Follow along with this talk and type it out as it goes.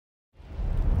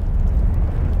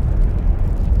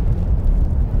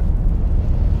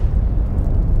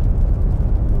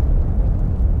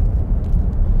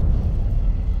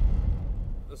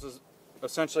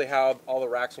essentially how all the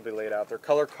racks will be laid out. They're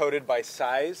color coded by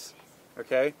size.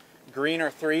 Okay, green are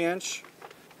 3-inch,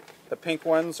 the pink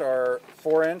ones are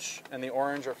 4-inch, and the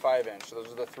orange are 5-inch. So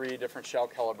those are the 3 different shell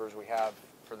calibers we have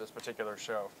for this particular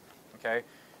show. Okay,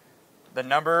 the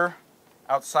number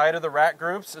outside of the rack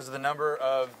groups is the number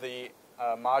of the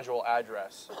module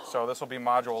address. So this will be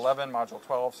module 11, module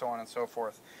 12, so on and so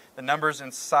forth. The numbers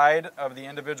inside of the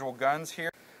individual guns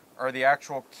here are the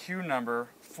actual Q number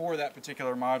for that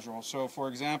particular module. So for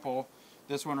example,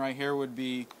 this one right here would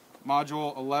be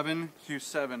module 11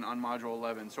 Q7 on module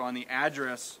 11. So on the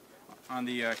address on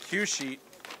the Q sheet,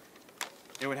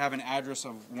 it would have an address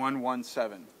of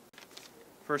 117.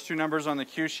 First 2 numbers on the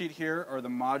Q sheet here are the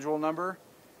module number,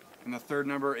 and the 3rd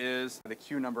number is the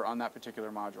Q number on that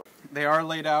particular module. They are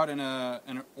laid out in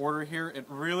an order here. It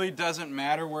really doesn't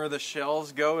matter where the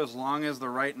shells go as long as the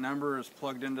right number is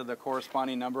plugged into the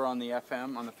corresponding number on the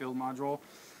FM, on the field module.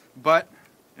 But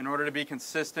in order to be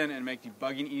consistent and make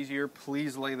debugging easier,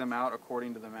 please lay them out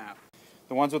according to the map.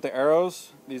 The ones with the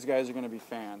arrows, these guys are going to be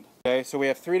fanned. Okay, so we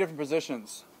have 3 different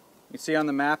positions. You see on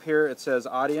the map here it says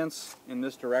audience in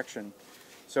this direction.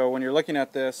 So when you're looking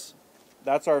at this,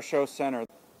 that's our show center.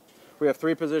 We have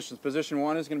 3 positions. Position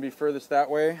 1 is going to be furthest that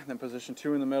way, then position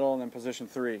 2 in the middle, and then position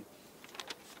 3.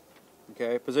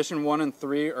 Okay, position 1 and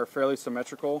 3 are fairly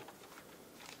symmetrical.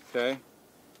 Okay,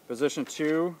 position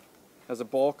 2 has a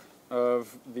bulk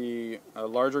of the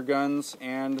larger guns,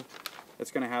 and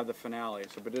it's going to have the finale.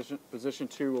 So position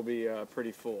 2 will be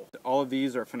pretty full. All of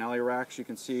these are finale racks. You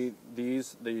can see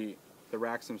these, the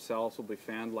racks themselves will be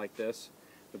fanned like this,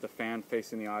 with the fan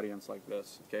facing the audience like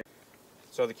this. Okay.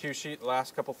 So the Q sheet, the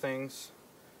last couple things,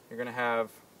 you're going to have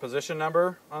position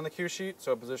number on the Q sheet.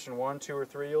 So position 1, 2, or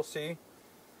 3 you'll see.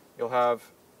 You'll have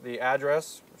the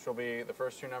address, which will be the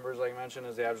first 2 numbers like I mentioned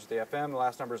is the address of the FM, the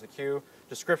last number is the Q.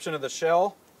 Description of the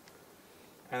shell,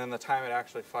 and then the time it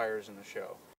actually fires in the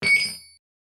show.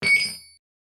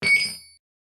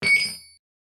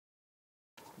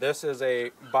 This is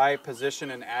a by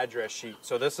position and address sheet.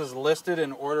 So this is listed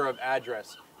in order of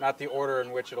address, not the order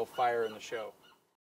in which it'll fire in the show.